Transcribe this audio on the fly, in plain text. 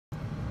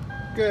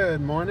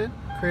Good morning,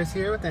 Chris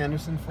here with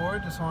Anderson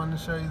Ford. Just wanted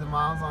to show you the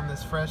miles on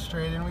this fresh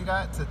trade-in we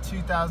got. It's a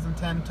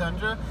 2010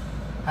 Tundra,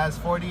 has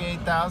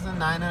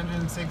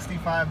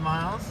 48,965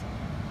 miles.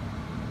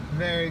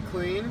 Very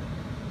clean.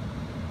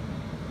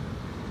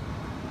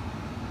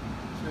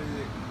 Show you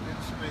the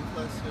instrument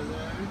cluster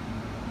there.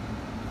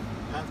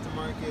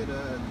 Aftermarket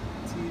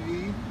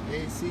TV,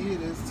 AC.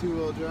 It is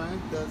two-wheel drive.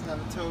 Does have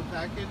a tow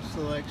package,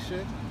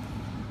 selection.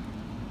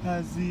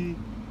 Has the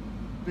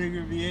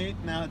bigger V8.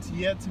 Now it's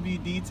yet to be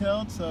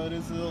detailed, so it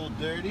is a little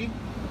dirty.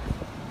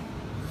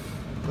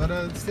 But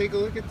let's take a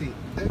look at the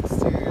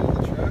exterior of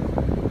the truck.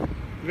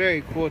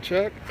 Very cool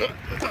truck.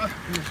 I'm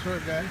a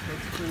short guy, so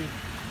it's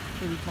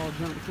pretty tall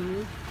jump to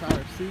me.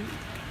 Power seat.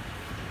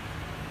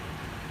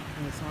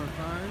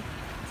 SR5,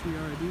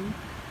 TRD.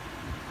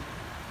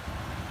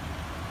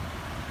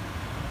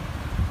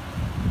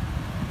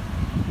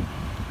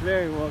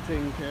 Very well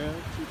taken care of.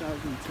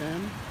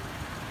 2010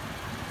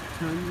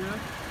 Tundra.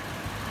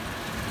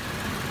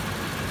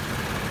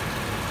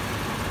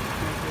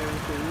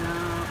 Everything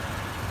out,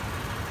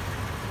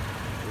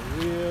 the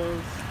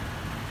wheels,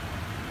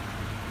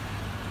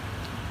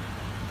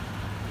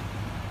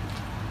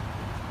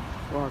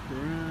 walk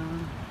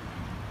around,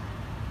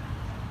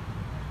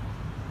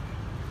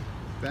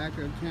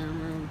 backup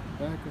camera,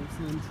 backup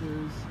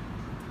sensors,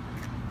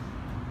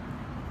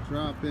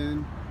 drop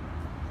in,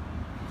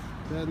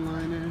 bed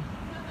liner.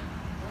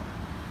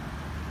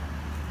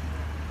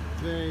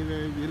 Very,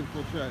 very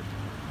beautiful truck.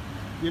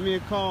 Give me a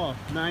call,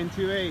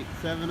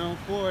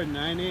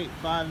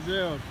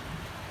 928-704-9850.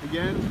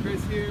 Again,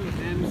 Chris here with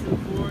Anderson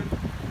Ford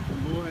in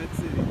Bullhead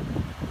City.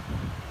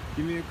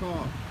 Give me a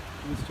call.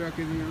 This truck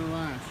isn't going to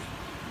last.